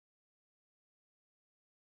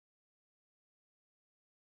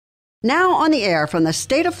Now on the air from the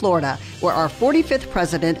state of Florida, where our 45th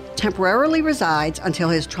president temporarily resides until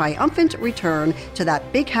his triumphant return to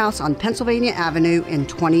that big house on Pennsylvania Avenue in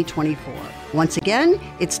 2024. Once again,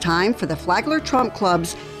 it's time for the Flagler Trump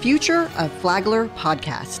Club's Future of Flagler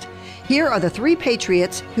podcast. Here are the three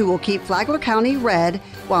patriots who will keep Flagler County red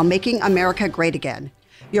while making America great again.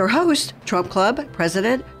 Your host, Trump Club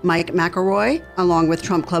President Mike McElroy, along with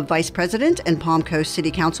Trump Club Vice President and Palm Coast City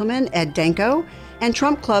Councilman Ed Danko, and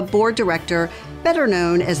Trump Club Board Director, better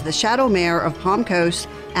known as the Shadow Mayor of Palm Coast,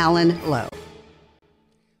 Alan Lowe.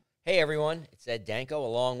 Hey everyone, it's Ed Danko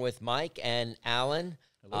along with Mike and Alan.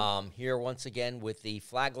 Here once again with the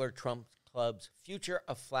Flagler Trump Club's Future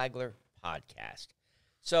of Flagler podcast.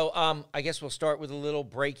 So I guess we'll start with a little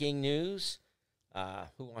breaking news.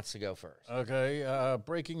 Who wants to go first? Okay,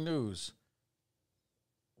 breaking news.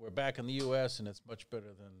 We're back in the U.S., and it's much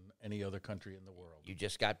better than any other country in the world. You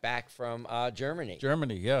just got back from Germany.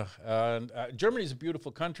 Germany, yeah. Germany's a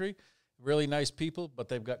beautiful country, really nice people, but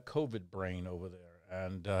they've got COVID brain over there,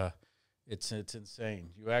 and it's insane.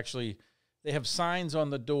 They have signs on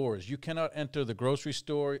the doors. You cannot enter the grocery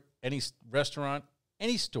store, any restaurant,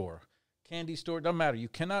 any store, candy store, doesn't matter. You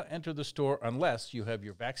cannot enter the store unless you have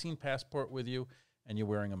your vaccine passport with you and you're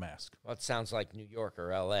wearing a mask. Well, it sounds like New York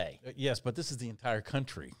or L.A. Yes, but this is the entire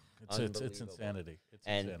country. It's insanity. It's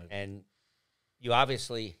insanity. And you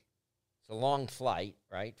obviously, it's a long flight,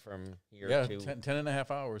 right, from here to... Yeah, 10 and a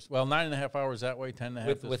half hours. Well, 9.5 hours that way, 10 and a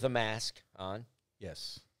half. With a mask on?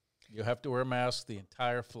 Yes. You have to wear a mask the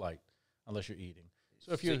entire flight, unless you're eating.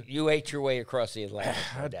 So if you ate your way across the Atlantic,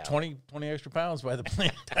 no doubt. 20 extra pounds by the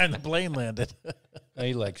time the plane landed.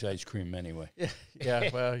 He likes ice cream anyway.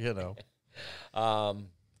 Yeah, well, you know.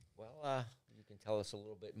 You can tell us a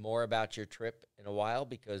little bit more about your trip in a while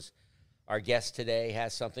because our guest today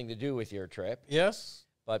has something to do with your trip. Yes.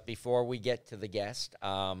 But before we get to the guest,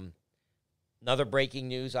 another breaking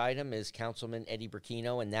news item is Councilman Eddie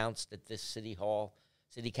Burkino announced at this City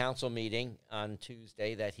Council meeting on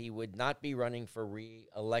Tuesday that he would not be running for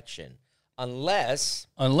re-election unless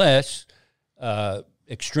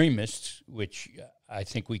extremists, which I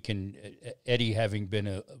think we can, Eddie having been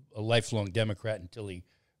a lifelong Democrat until he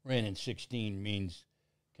ran in 2016 means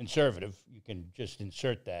conservative. You can just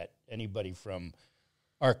insert that. Anybody from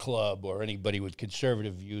our club or anybody with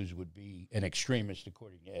conservative views would be an extremist,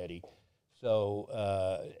 according to Eddie. So,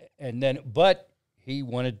 but he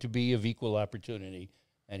wanted to be of equal opportunity,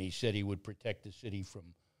 and he said he would protect the city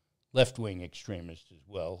from left-wing extremists as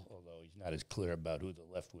well, although he's not as clear about who the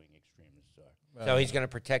left-wing extremists are. So he's going to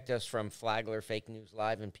protect us from Flagler Fake News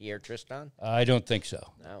Live and Pierre Tristan? I don't think so.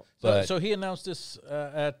 No. So he announced this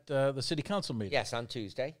at the City Council meeting? Yes, on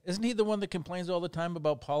Tuesday. Isn't he the one that complains all the time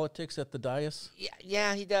about politics at the dais?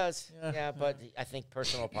 Yeah, he does. Yeah, but I think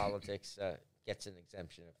personal politics gets an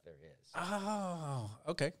exemption if there is. Oh,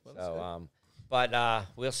 okay. Well, but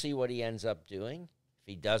we'll see what he ends up doing. If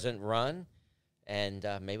he doesn't run, and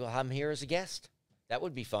maybe we'll have him here as a guest. That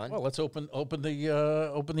would be fun. Well, let's open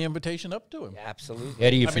the invitation up to him. Yeah, absolutely.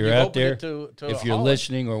 Eddie, if you're out there, to if you're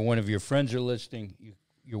listening or one of your friends are listening,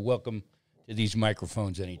 you're welcome to these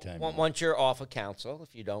microphones anytime. Once you're off of council,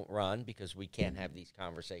 if you don't run, because we can't have these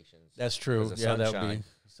conversations. That's true. Yeah, that would be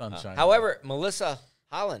sunshine. However, Melissa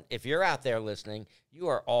Holland, if you're out there listening, you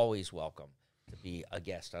are always welcome to be a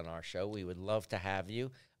guest on our show. We would love to have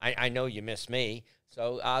you. I know you miss me,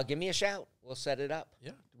 so give me a shout. We'll set it up.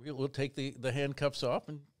 Yeah, we'll take the handcuffs off,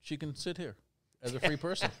 and she can sit here as a free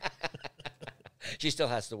person. She still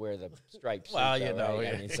has to wear the striped suit. Well, though, right?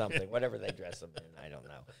 yeah. I mean, something, whatever they dress them in, I don't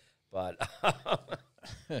know. But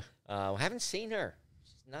haven't seen her.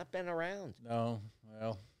 She's not been around. No,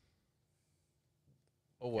 well.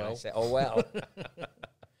 Oh, well. Can I say, oh, well.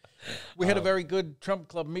 We had a very good Trump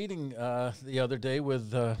Club meeting the other day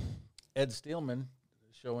with Ed Steelman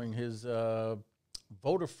showing his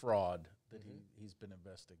voter fraud that he's been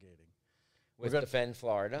investigating. With Defend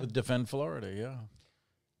Florida. With Defend Florida, yeah.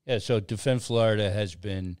 Yeah, so Defend Florida has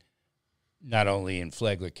been not only in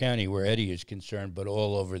Flagler County, where Eddie is concerned, but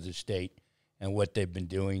all over the state. And what they've been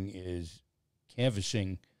doing is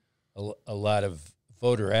canvassing a lot of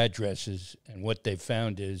voter addresses. And what they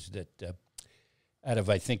found is that out of,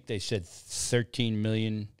 I think they said 13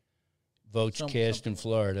 million votes cast in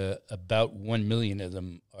Florida, about 1 million of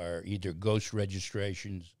them are either ghost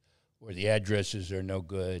registrations or the addresses are no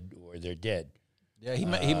good or they're dead. Yeah, he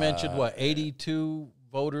mentioned, 82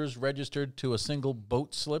 voters registered to a single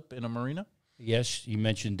boat slip in a marina? Yes, he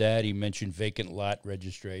mentioned that. He mentioned vacant lot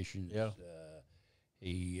registrations. Yeah.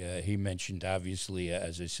 He mentioned, obviously,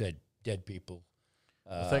 as I said, dead people.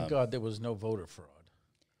 Well, thank God there was no voter fraud.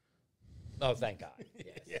 Oh, thank God.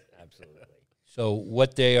 Yes, absolutely. So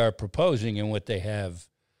what they are proposing and what they have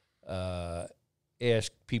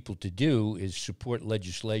asked people to do is support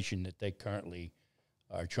legislation that they currently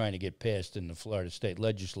are trying to get passed in the Florida State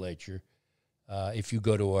Legislature. If you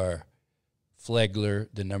go to our Flagler,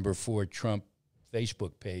 the number 4 Trump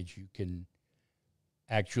Facebook page, you can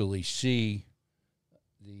actually see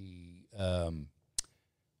the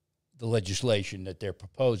legislation that they're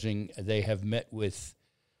proposing. They have met with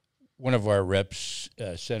one of our reps,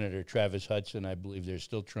 Senator Travis Hudson. I believe they're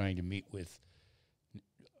still trying to meet with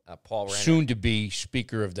Paul Renner. soon-to-be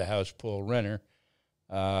Speaker of the House, Paul Renner,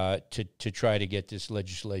 to try to get this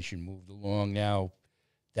legislation moved along. Now,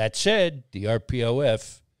 that said, the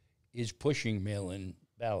RPOF is pushing mail-in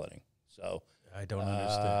balloting. So I don't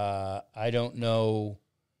understand. I don't know,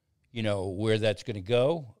 where that's going to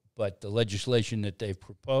go, but the legislation that they've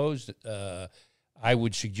proposed, I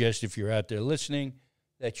would suggest if you're out there listening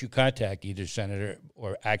that you contact either Senator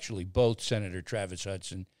or actually both Senator Travis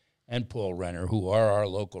Hudson and Paul Renner, who are our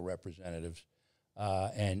local representatives,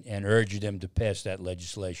 and urge them to pass that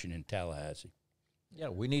legislation in Tallahassee. Yeah,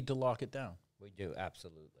 we need to lock it down. We do,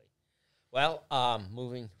 absolutely. Well,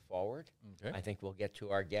 moving forward, Okay. I think we'll get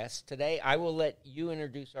to our guest today. I will let you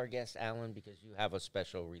introduce our guest, Alan, because you have a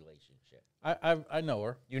special relationship. I know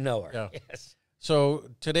her. You know her, Yeah. yes.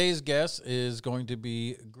 So today's guest is going to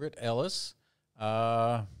be Grit Ellis,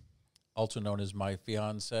 also known as my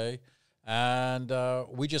fiance. And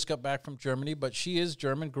we just got back from Germany, but she is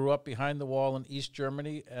German, grew up behind the wall in East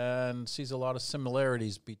Germany, and sees a lot of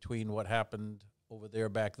similarities between what happened over there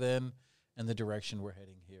back then and the direction we're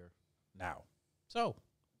heading here now. So,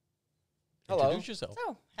 Hello. introduce yourself.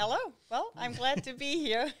 So, hello. Well, I'm glad to be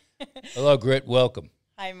here. Hello, Grit. Welcome.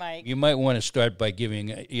 Hi, Mike. You might want to start by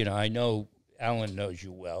giving, I know Alan knows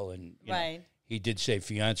you well, and Right. he did say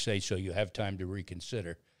fiance, so you have time to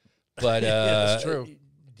reconsider. But That's true.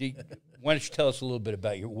 Why don't you tell us a little bit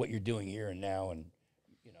about what you're doing here and now, and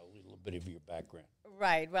a little bit of your background.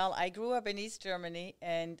 Right. Well, I grew up in East Germany,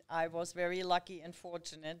 and I was very lucky and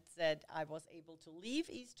fortunate that I was able to leave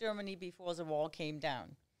East Germany before the wall came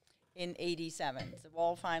down in 87. The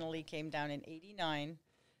wall finally came down in 89.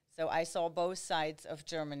 So I saw both sides of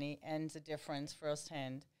Germany and the difference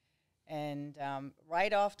firsthand. And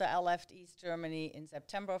right after I left East Germany in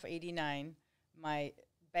September of 89, my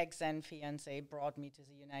back then fiance brought me to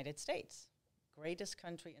the United States. Greatest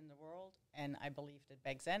country in the world, and I believed it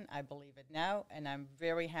back then. I believe it now, and I'm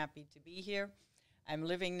very happy to be here. I'm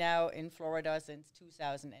living now in Florida since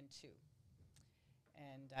 2002.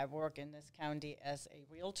 And I work in this county as a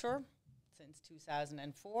realtor since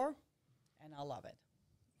 2004, and I love it.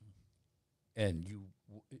 And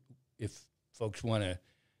if folks want to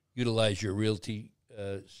utilize your realty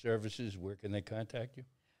services, where can they contact you?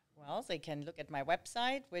 Well, they can look at my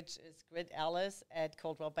website, which is gridellis at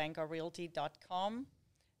coldwellbankerrealty.com.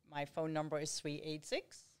 My phone number is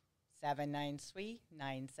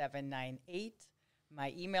 386-793-9798.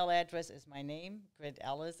 My email address is my name,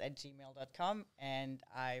 gridellis@gmail.com, and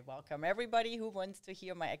I welcome everybody who wants to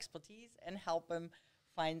hear my expertise and help them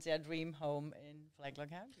find their dream home in Flagler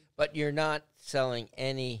County. But you're not selling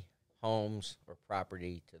any homes or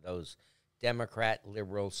property to those Democrat,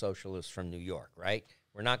 liberal, socialists from New York, right?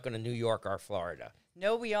 We're not going to New York or Florida.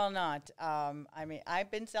 No, we are not.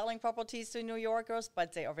 I've been selling properties to New Yorkers,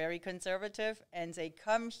 but they are very conservative, and they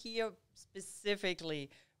come here specifically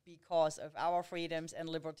because of our freedoms and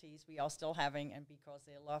liberties we are still having, and because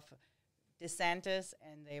they love DeSantis,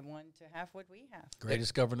 and they want to have what we have.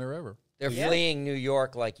 Greatest governor ever. They're Yeah. fleeing New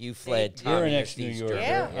York like you fled. You're an communist ex-New East Yorker.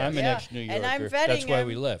 Germany. Yeah. I'm an ex-New Yorker. And I'm That's vetting why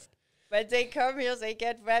we them. left. But they come here, they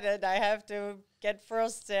get vetted. I have to get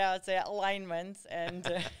first their alignments, and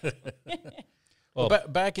Well,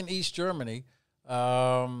 back in East Germany,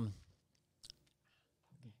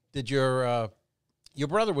 did your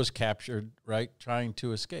brother was captured, right, trying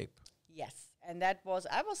to escape? yes. And I was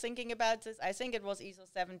thinking about this. I think it was either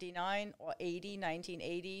 79 or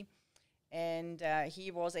 1980. And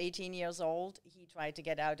he was 18 years old. He tried to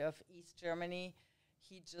get out of East Germany.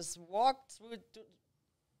 He just walked towards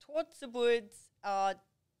the woods,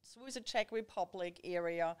 through the Czech Republic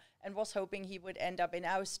area, and was hoping he would end up in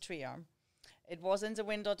Austria. It was in the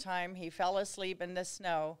wintertime. He fell asleep in the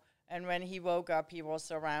snow, and when he woke up, he was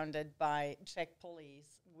surrounded by Czech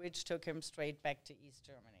police, which took him straight back to East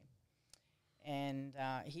Germany. And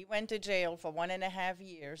he went to jail for 1.5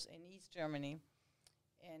 years in East Germany.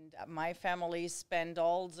 And my family spent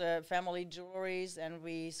all the family jewelries, and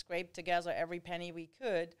we scraped together every penny we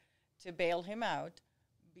could to bail him out,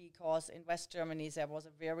 because in West Germany there was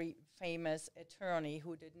a very famous attorney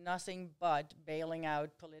who did nothing but bailing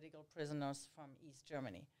out political prisoners from East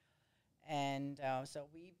Germany. And so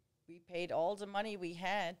we we paid all the money we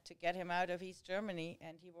had to get him out of East Germany,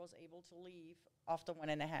 and he was able to leave after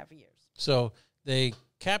 1.5 years. So they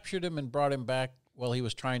captured him and brought him back while he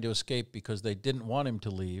was trying to escape because they didn't want him to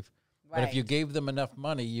leave. But if you gave them enough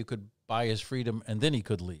money, you could buy his freedom, and then he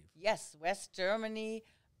could leave. Yes, West Germany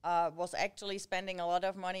was actually spending a lot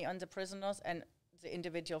of money on the prisoners, and the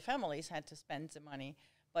individual families had to spend the money.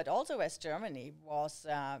 But also West Germany was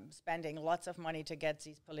spending lots of money to get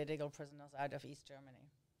these political prisoners out of East Germany.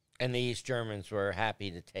 And the East Germans were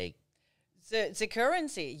happy to take the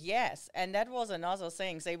currency, yes. And that was another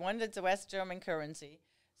thing. They wanted the West German currency.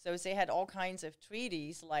 So they had all kinds of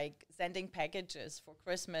treaties, like sending packages for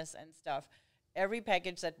Christmas and stuff. Every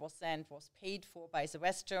package that was sent was paid for by the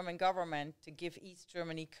West German government to give East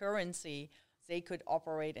Germany currency they could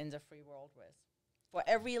operate in the free world with. For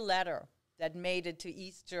every letter that made it to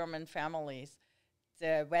East German families,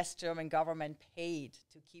 the West German government paid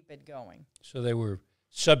to keep it going. So they were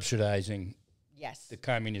subsidizing Yes. the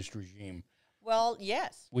communist regime. Well,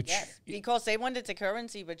 yes. Which yes, because they wanted the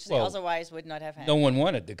currency, which they Well, otherwise would not have had. No one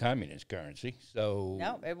wanted the communist currency, so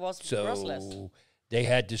No, it was worthless. so they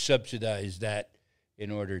had to subsidize that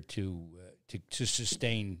in order to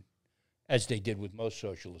sustain, as they did with most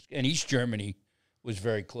socialists. And East Germany was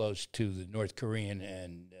very close to the North Korean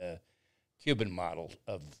and Cuban model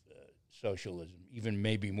of socialism, even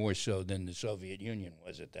maybe more so than the Soviet Union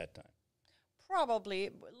was at that time.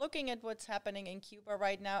 Probably. Looking at what's happening in Cuba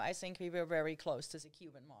right now, I think we were very close to the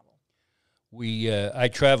Cuban model. I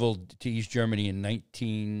traveled to East Germany in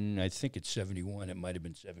I think it's 71, it might have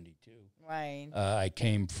been 72. Right. I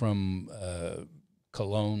came from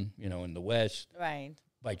Cologne, in the west, Right.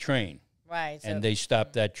 by train. Right. And they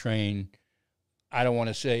stopped that train, I don't want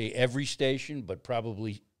to say every station, but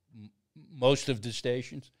probably most of the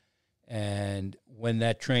stations. And when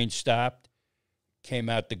that train stopped, came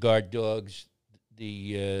out the guard dogs,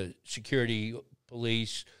 the security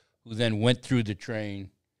police, who then went through the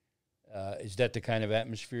train. Is that the kind of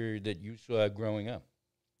atmosphere that you saw growing up?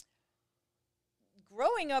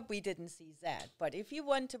 Growing up, we didn't see that. But if you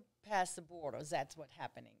want to pass the border, that's what's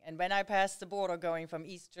happening. And when I passed the border going from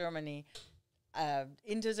East Germany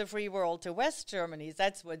into the free world to West Germany,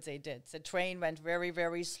 that's what they did. The train went very,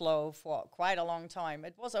 very slow for quite a long time.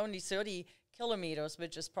 It was only 30 kilometers,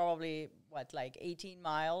 which is probably, 18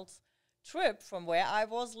 miles trip from where I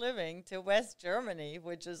was living to West Germany,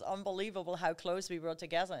 which is unbelievable how close we were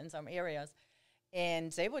together in some areas.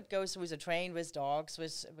 And they would go through the train with dogs,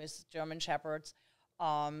 with German shepherds.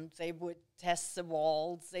 They would test the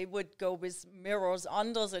walls. They would go with mirrors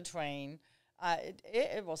under the train.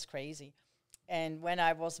 It was crazy. And when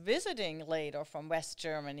I was visiting later from West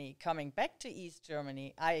Germany, coming back to East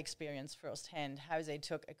Germany, I experienced firsthand how they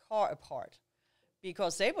took a car apart,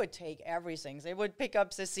 because they would take everything. They would pick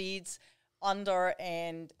up the seats under,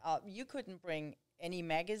 and you couldn't bring any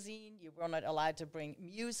magazine. You were not allowed to bring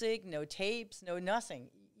music, no tapes, no nothing.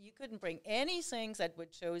 You couldn't bring anything that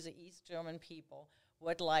would show the East German people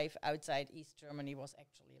what life outside East Germany was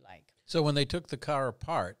actually like. So when they took the car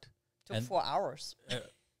apart, Took 4 hours.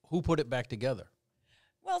 who put it back together?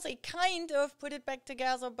 Well, they kind of put it back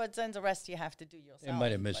together, but then the rest you have to do yourself. They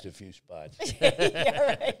might have missed a few spots. Yeah,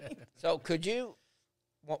 right. So could you,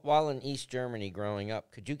 while in East Germany growing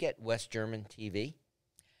up, could you get West German TV?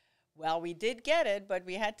 Well, we did get it, but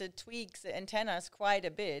we had to tweak the antennas quite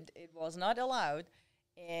a bit. It was not allowed.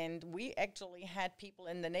 And we actually had people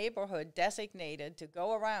in the neighborhood designated to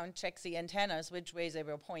go around, check the antennas, which way they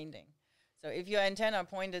were pointing. So if your antenna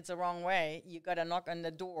pointed the wrong way, you got a knock on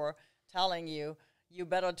the door telling you, you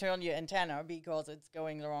better turn your antenna because it's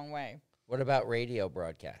going the wrong way. What about radio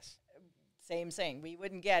broadcasts? Same thing. We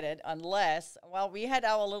wouldn't get it unless, well, we had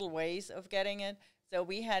our little ways of getting it. So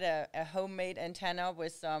we had a homemade antenna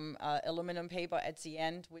with some aluminum paper at the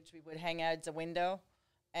end, which we would hang out the window.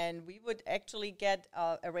 And we would actually get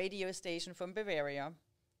a radio station from Bavaria,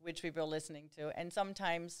 which we were listening to, and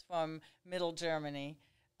sometimes from Middle Germany.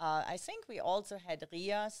 I think we also had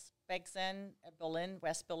Rias back then, a Berlin,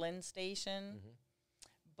 West Berlin station. Mm-hmm.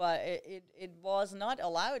 But it was not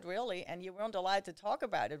allowed, really, and you weren't allowed to talk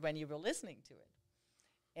about it when you were listening to it.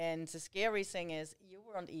 And the scary thing is you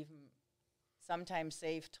weren't even sometimes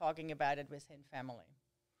safe talking about it within family.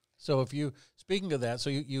 So speaking of that, so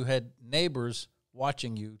you had neighbors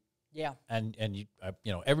watching you. Yeah. And you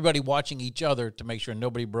everybody watching each other to make sure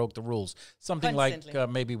nobody broke the rules. Something Constantly. like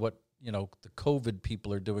maybe what, the COVID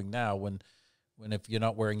people are doing now when if you're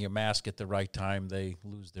not wearing your mask at the right time, they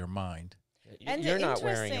lose their mind. And you're not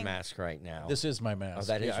wearing a mask right now. This is my mask. Oh,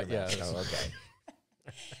 that is your mask. Yeah. Oh, okay.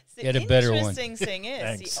 Get a better one. The interesting thing is,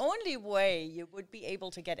 Thanks. the only way you would be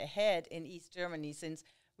able to get ahead in East Germany, since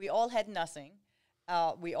we all had nothing,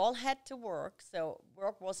 we all had to work, so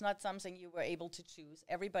work was not something you were able to choose.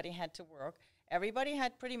 Everybody had to work. Everybody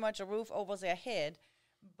had pretty much a roof over their head,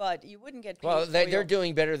 but you wouldn't get paid. Well, they're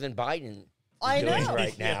doing better than Biden I is doing know.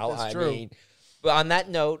 right now. Yeah, that's I true. mean, but on that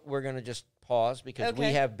note, we're going to just pause because we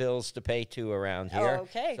Okay. have bills to pay too around here. Oh,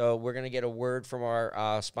 okay. So we're going to get a word from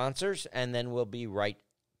our sponsors, and then we'll be right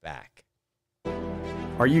back.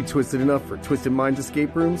 Are you twisted enough for Twisted Minds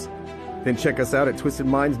escape rooms? Then check us out at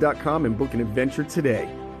twistedminds.com and book an adventure today.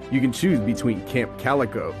 You can choose between Camp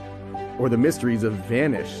Calico or the mysteries of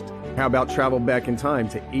Vanished. How about travel back in time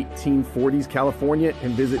to 1840s California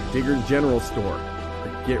and visit Digger's General Store?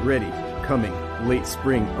 Or get ready, coming late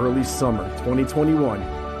spring, early summer 2021,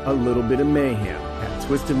 a little bit of mayhem at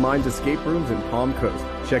Twisted Minds escape rooms in Palm Coast.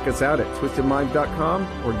 Check us out at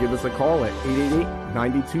twistedminds.com or give us a call at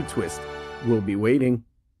 888-92-TWIST. We'll be waiting.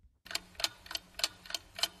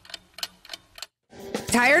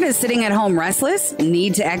 Tired of sitting at home restless?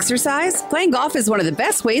 Need to exercise? Playing golf is one of the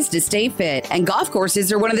best ways to stay fit, and golf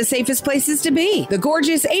courses are one of the safest places to be. The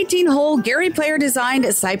gorgeous 18-hole Gary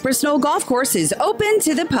Player-designed Cypress Knoll Golf Course is open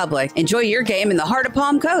to the public. Enjoy your game in the heart of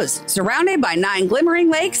Palm Coast, surrounded by 9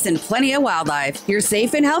 glimmering lakes and plenty of wildlife. Your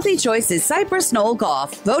safe and healthy choice is Cypress Knoll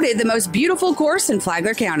Golf, voted the most beautiful course in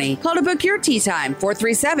Flagler County. Call to book your tee time,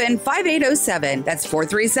 437-5807. That's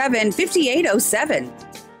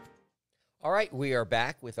 437-5807. All right, we are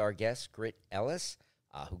back with our guest, Grit Ellis,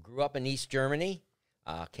 who grew up in East Germany,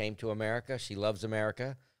 came to America. She loves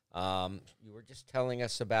America. You were just telling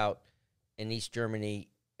us about in East Germany,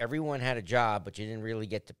 everyone had a job, but you didn't really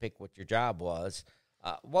get to pick what your job was.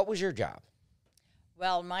 What was your job?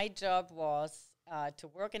 Well, my job was to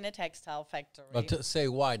work in a textile factory. Well, to say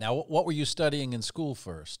why. Now, what were you studying in school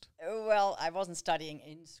first? Well, I wasn't studying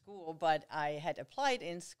in school, but I had applied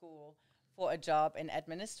in school for a job in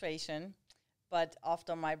administration. But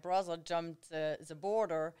after my brother jumped the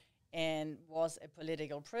border and was a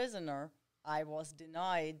political prisoner, I was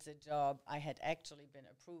denied the job I had actually been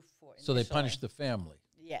approved for. So they initially. punished the family.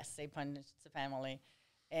 Yes, they punished the family.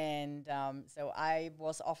 And so I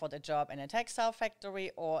was offered a job in a textile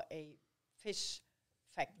factory or a fish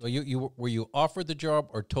factory. Well, were you offered the job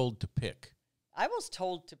or told to pick? I was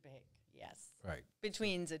told to pick, yes. Right.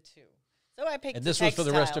 Between the two. So I picked And this the was for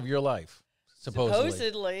the rest textile. of your life,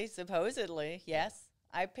 supposedly. Supposedly, yes.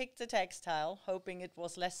 I picked the textile, hoping it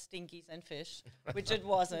was less stinky than fish, which it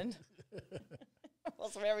wasn't. It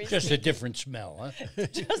was very Just a stinky. different smell, huh?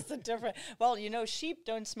 Just a different. Well, sheep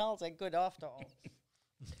don't smell that good after all.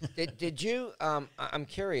 Did you? I'm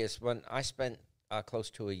curious. When I spent close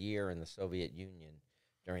to a year in the Soviet Union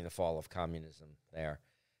during the fall of communism there,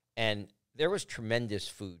 and there was tremendous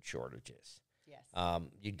food shortages. Yes.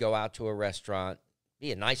 You'd go out to a restaurant,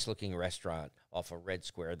 be a nice-looking restaurant off of Red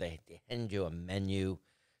Square. They handed you a menu,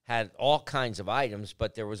 had all kinds of items,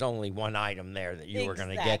 but there was only one item there that you were going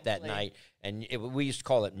to get that Exactly. night. And we used to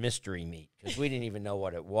call it mystery meat because we didn't even know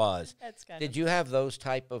what it was. That's kind Did you have those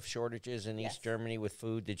type of shortages in Yes. East Germany with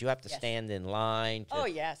food? Did you have to Yes. stand in line to Oh,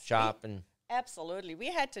 yes. shop? And Absolutely. We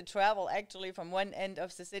had to travel actually from one end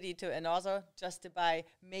of the city to another just to buy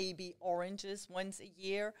maybe oranges once a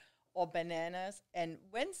year or bananas. And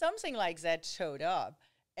when something like that showed up,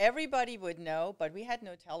 everybody would know, but we had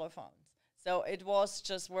no telephones. So it was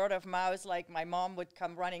just word of mouth. Like my mom would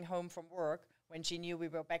come running home from work when she knew we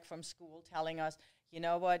were back from school, telling us, you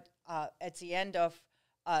know what, at the end of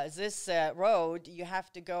this road, you have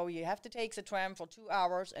to take the tram for 2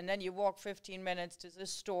 hours, and then you walk 15 minutes to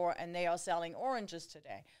this store, and they are selling oranges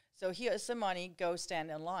today. So here is the money, go stand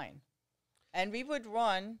in line. And we would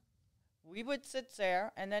run, we would sit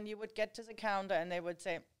there, and then you would get to the counter, and they would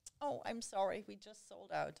say, oh, I'm sorry, we just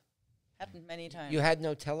sold out. Happened many times. you had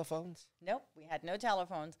no telephones? Nope, we had no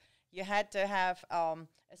telephones. You had to have a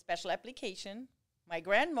special application. My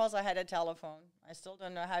grandmother had a telephone. I still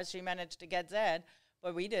don't know how she managed to get that,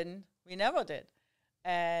 but we didn't. We never did.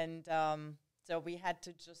 And so we had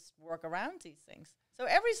to just work around these things. So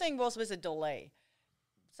everything was with a delay.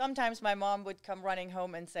 Sometimes my mom would come running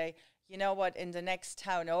home and say, you know what, in the next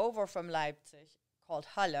town over from Leipzig, called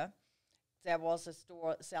Halle, there was a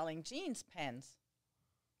store selling jeans pants,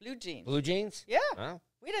 blue jeans. Blue jeans? Yeah. Wow.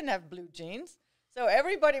 We didn't have blue jeans. So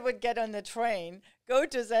everybody would get on the train, go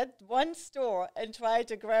to that one store, and try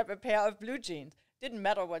to grab a pair of blue jeans. Didn't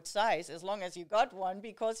matter what size, as long as you got one,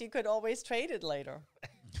 because you could always trade it later.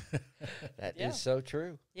 That Yeah. is so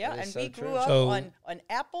true. Yeah, That is and so we true. grew up So- on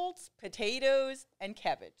apples, potatoes, and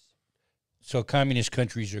cabbage. So communist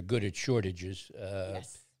countries are good at shortages.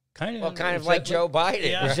 Yes. Kind Well, kind of is like that Joe what-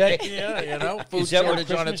 Biden. Yeah, right? yeah, food Is that what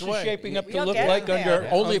shortage on Christmas its is way. shaping up We to are look getting like there. under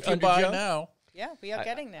Only if you under buy Joe? now. Yeah, we are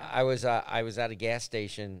getting there. I was at a gas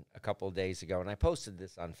station a couple of days ago, and I posted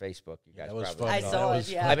this on Facebook. You guys that was probably fun. I saw it,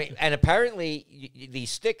 yeah. I mean, and apparently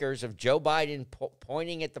these stickers of Joe Biden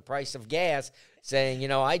pointing at the price of gas,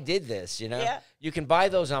 saying, I did this. Yeah. You can buy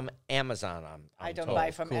those on Amazon. I don't told. buy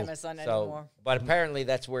from Amazon anymore. But apparently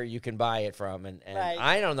that's where you can buy it from, and Right.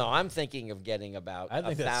 I don't know. I'm thinking of getting about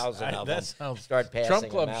 1,000 of them. Start passing Trump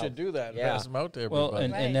them Club out. should do that. And Yeah. pass them out to Well,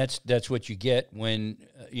 everybody. and that's what you get when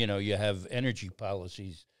you have energy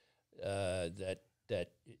policies that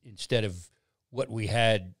instead of what we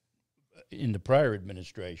had in the prior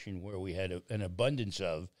administration, where we had an abundance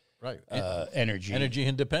of right. energy. Energy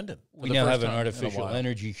independent. We now have an artificial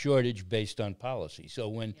energy shortage based on policy. So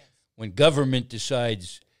when government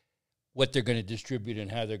decides what they're going to distribute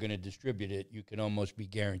and how they're going to distribute it, you can almost be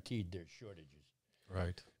guaranteed there's shortages.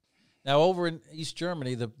 Right. Now, over in East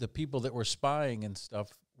Germany, the people that were spying and stuff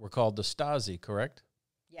were called the Stasi, correct?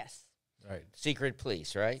 Yes. Right. Secret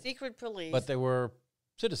police, right? Secret police. But they were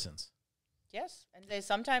citizens. Yes, and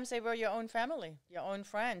sometimes they were your own family, your own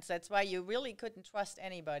friends. That's why you really couldn't trust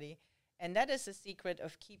anybody. And that is the secret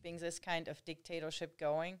of keeping this kind of dictatorship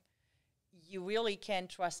going. You really can't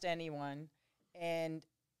trust anyone. And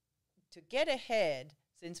to get ahead,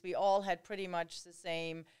 since we all had pretty much the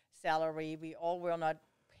same salary, we all were not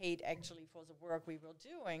paid actually for the work we were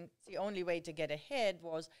doing, the only way to get ahead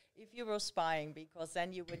was if you were spying, because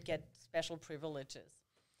then you would get special privileges.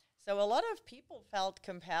 So a lot of people felt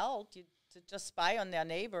compelled to just spy on their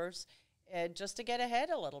neighbors just to get ahead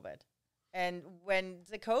a little bit. And when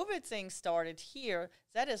the COVID thing started here,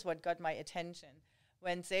 that is what got my attention.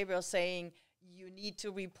 When they were saying you need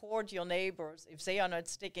to report your neighbors if they are not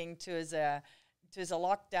sticking to the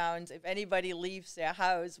lockdowns, if anybody leaves their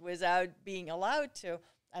house without being allowed to,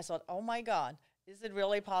 I thought, oh my God, is it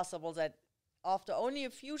really possible that after only a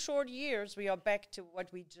few short years, we are back to what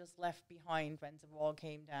we just left behind when the wall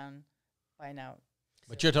came down by now?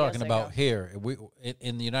 But you're talking about here.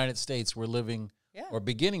 In the United States, we're living or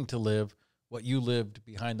beginning to live what you lived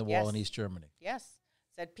behind the wall in East Germany. Yes,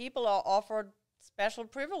 that people are offered special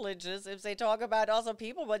privileges if they talk about other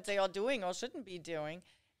people, what they are doing or shouldn't be doing.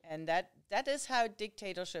 And that is how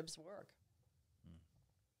dictatorships work.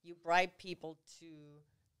 You bribe people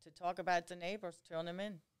to talk about the neighbors, turn them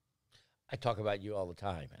in. I talk about you all the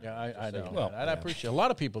time. Yeah, I know. Well, I appreciate it. A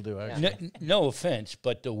lot of people do, actually. No offense,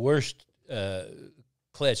 but the worst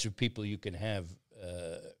class of people you can have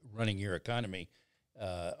running your economy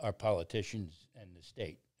are politicians and the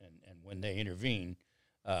state. And when they intervene,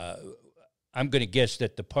 I'm going to guess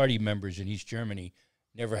that the party members in East Germany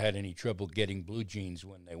never had any trouble getting blue jeans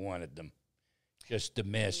when they wanted them. Just the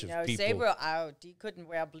mass of people. They were out. You couldn't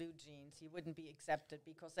wear blue jeans. You wouldn't be accepted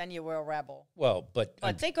because then you were a rebel. Well, but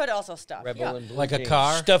they could also stuff. Rebel and blue like jeans. a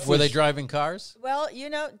car? Were they driving cars? Well,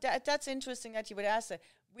 that's interesting that you would ask that.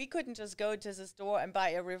 We couldn't just go to the store and buy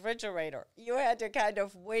a refrigerator. You had to kind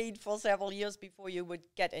of wait for several years before you would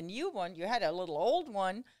get a new one. You had a little old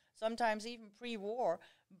one, sometimes even pre-war,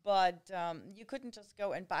 but you couldn't just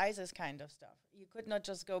go and buy this kind of stuff. You could not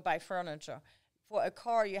just go buy furniture. For a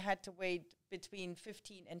car, you had to wait between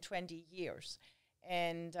 15 and 20 years.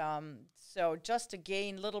 And so just to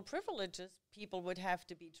gain little privileges, people would have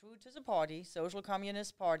to be true to the party, Social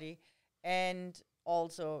Communist Party, and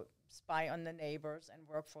also spy on the neighbors and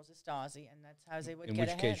work for the Stasi, and that's how they would get ahead.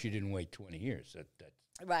 In which case, you didn't wait 20 years.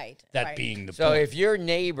 Right. Being the So point. if your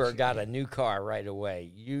neighbor got a new car right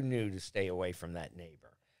away, you knew to stay away from that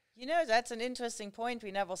neighbor. That's an interesting point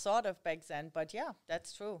we never thought of back then, but yeah,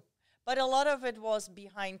 that's true. But a lot of it was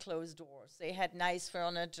behind closed doors. They had nice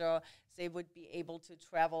furniture. They would be able to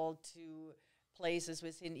travel to places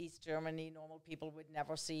within East Germany normal people would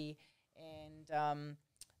never see. And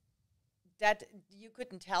that you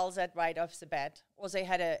couldn't tell that right off the bat. Or they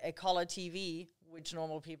had a color TV, which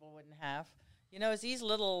normal people wouldn't have. These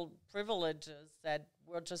little privileges that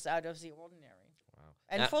were just out of the ordinary. Wow.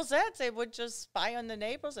 And for that, they would just spy on the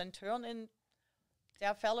neighbors and turn in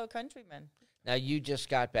their fellow countrymen. Now, you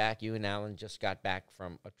and Alan just got back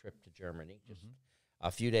from a trip to Germany just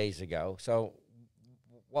a few days ago. So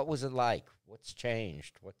what was it like? What's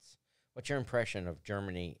changed? What's your impression of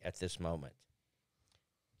Germany at this moment?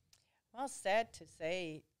 Well, sad to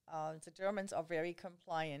say, the Germans are very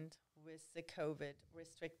compliant with the COVID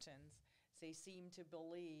restrictions. They seem to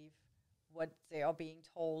believe what they are being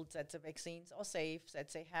told, that the vaccines are safe,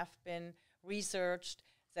 that they have been researched,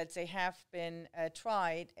 that they have been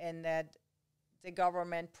tried, and that the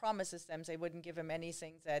government promises them they wouldn't give them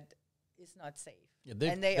anything that is not safe. Yeah,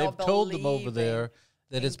 they've are told them over believing there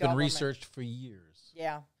that it's been government. researched for years.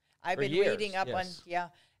 Yeah. I've For been years, reading up on, yes.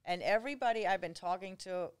 and everybody I've been talking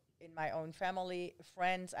to in my own family,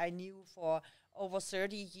 friends I knew for over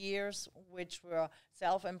 30 years, which were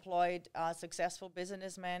self-employed, successful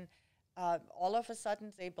businessmen. All of a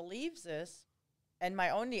sudden, they believe this. And my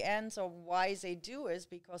only answer why they do is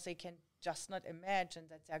because they can just not imagine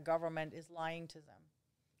that their government is lying to them.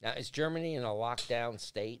 Now, is Germany in a lockdown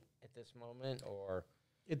state at this moment, or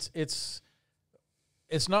It's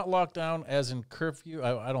not lockdown as in curfew.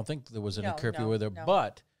 I don't think there was any curfew over there. No.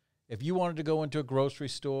 But if you wanted to go into a grocery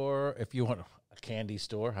store, if you want a candy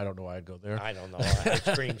store, I don't know why I'd go there. I don't know, ice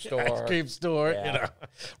cream store? Ice cream store, Yeah.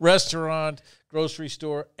 restaurant, grocery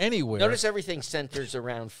store, anywhere. Notice everything centers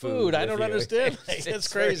around food. I don't with you. understand. It's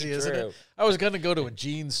It's very crazy, isn't true. it? I was going to go to a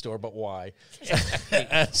jeans store, but why?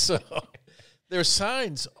 And so there's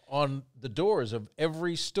signs on the doors of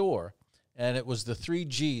every store, and it was the 3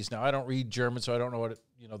 Gs. Now, I don't read German, so I don't know what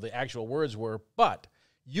the actual words were, but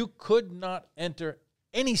you could not enter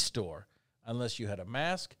any store unless you had a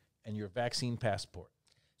mask and your vaccine passport.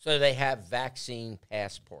 So they have vaccine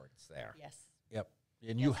passports there. Yes. Yep.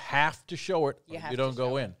 And you have to show it You or have you to don't go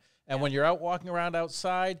show in. it. And when you're out walking around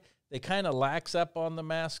outside, they kind of lax up on the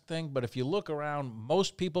mask thing. But if you look around,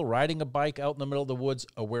 most people riding a bike out in the middle of the woods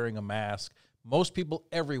are wearing a mask. Most people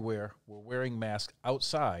everywhere were wearing masks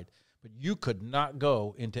outside. But you could not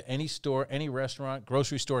go into any store, any restaurant,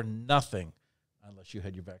 grocery store, nothing, unless you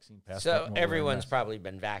had your vaccine passport. So and were wearing a everyone's mask. probably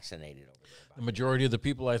been vaccinated over there. The majority of the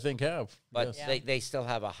people, I think, have. But yes. they still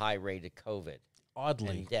have a high rate of COVID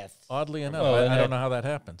Oddly. and deaths. Oddly enough. Well, I don't know how that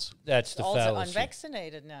happens. That's the Also fallacy.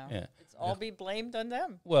 unvaccinated now. Yeah. It's all be blamed on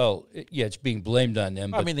them. Well, it's being blamed on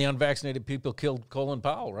them. I But mean, the unvaccinated people killed Colin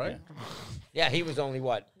Powell, right? Yeah, he was only,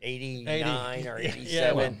 89 or 87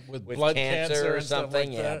 Yeah, with blood cancer or and stuff something?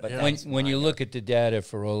 like Yeah, that. but Yeah. when you look at the data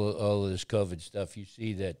for all of this COVID stuff, you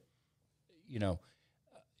see that,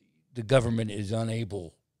 the government is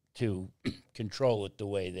unable to control it the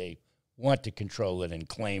way they want to control it and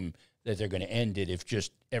claim that they're going to end it if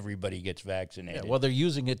just everybody gets vaccinated. Yeah, well, they're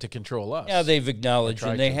using it to control us. Now, they've acknowledged,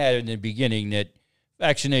 tried and they to. had in the beginning, that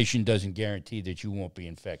vaccination doesn't guarantee that you won't be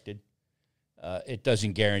infected. It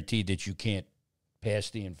doesn't guarantee that you can't pass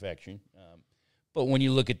the infection. But when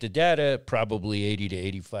you look at the data, probably 80 to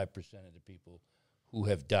 85% of the people who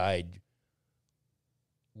have died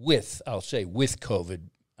with COVID,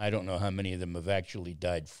 I don't know how many of them have actually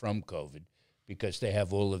died from COVID because they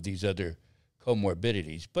have all of these other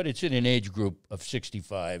comorbidities. But it's in an age group of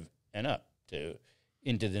 65 and up to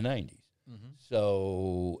into the 90s. Mm-hmm.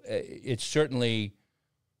 So it's certainly,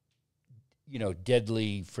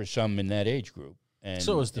 deadly for some in that age group. And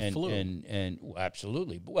So is the flu. And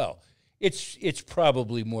absolutely. Well, it's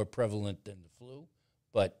probably more prevalent than the flu,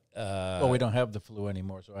 but Well, we don't have the flu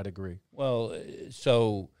anymore, so I'd agree. well,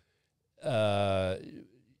 so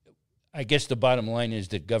I guess the bottom line is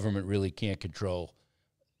that government really can't control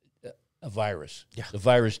a virus. Yeah. The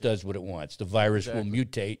virus does what it wants. The virus Exactly. will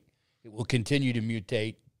mutate. It will continue to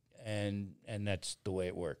mutate, and that's the way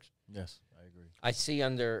it works. Yes, I agree. I see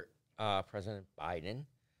under President Biden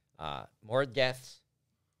more deaths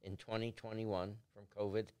in 2021 from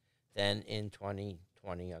COVID than in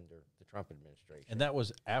 2020 under the Trump administration. And that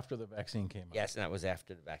was after the vaccine came out. Yes, and that was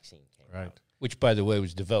after the vaccine came Right. out. Which, by the way,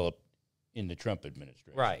 was developed in the Trump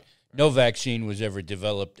administration. Right. No vaccine was ever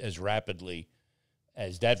developed as rapidly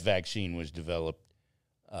as that vaccine was developed,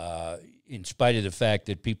 in spite of the fact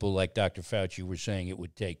that people like Dr. Fauci were saying it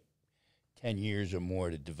would take 10 years or more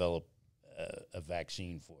to develop a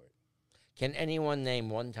vaccine for it. Can anyone name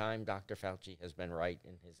one time Dr. Fauci has been right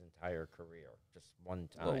in his entire career? Just one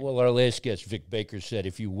time. Well, our last guest, Vic Baker, said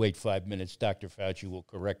if you wait 5 minutes, Dr. Fauci will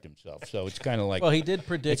correct himself. So it's kind of like, Well, he did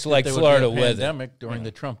predict It's like that there Florida would be a weather. pandemic during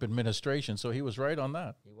the Trump administration, so he was right on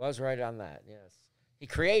that. He was right on that, yes. He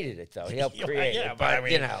created it, though. He helped Yeah, create yeah, it, but I but,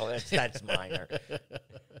 mean- that's minor.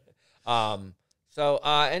 So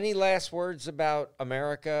any last words about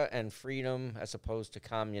America and freedom as opposed to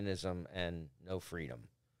communism and no freedom?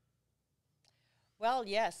 Well,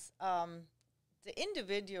 yes. The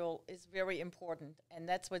individual is very important, and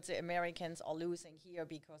that's what the Americans are losing here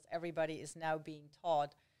because everybody is now being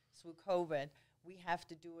taught through COVID. We have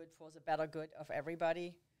to do it for the better good of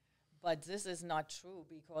everybody. But this is not true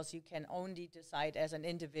because you can only decide as an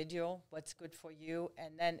individual what's good for you,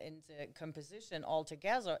 and then in the composition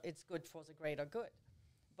altogether, it's good for the greater good.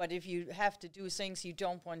 But if you have to do things you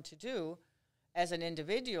don't want to do as an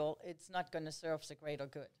individual, it's not going to serve the greater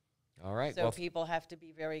good. All right. So Well, people have to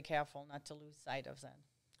be very careful not to lose sight of that.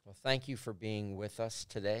 well, thank you for being with us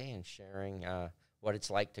today and sharing what it's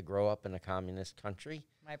like to grow up in a communist country.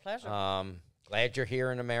 My pleasure. Glad you're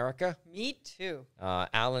here in America. Me too.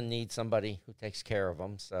 Alan needs somebody who takes care of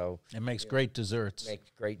him, so It makes great desserts. makes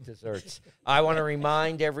great desserts. I want to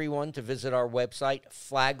remind everyone to visit our website,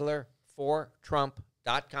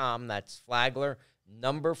 flagler4trump.com. That's Flagler,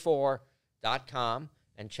 number 4.com.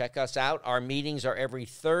 And check us out. Our meetings are every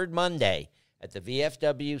third Monday at the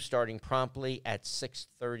VFW, starting promptly at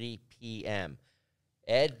 6:30 p.m.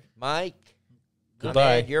 Ed, Mike, Goodbye.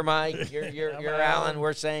 I'm Ed, you're Mike, you're Alan.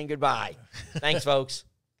 We're saying goodbye. Thanks, folks.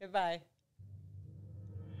 Goodbye.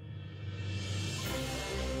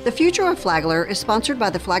 The Future of Flagler is sponsored by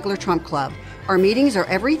the Flagler Trump Club. Our meetings are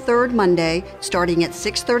every third Monday, starting at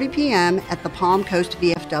 6:30 p.m. at the Palm Coast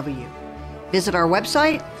VFW. Visit our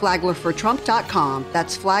website, flagler4trump.com.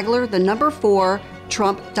 That's Flagler, the number 4,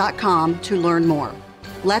 Trump.com to learn more.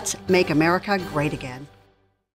 Let's make America great again.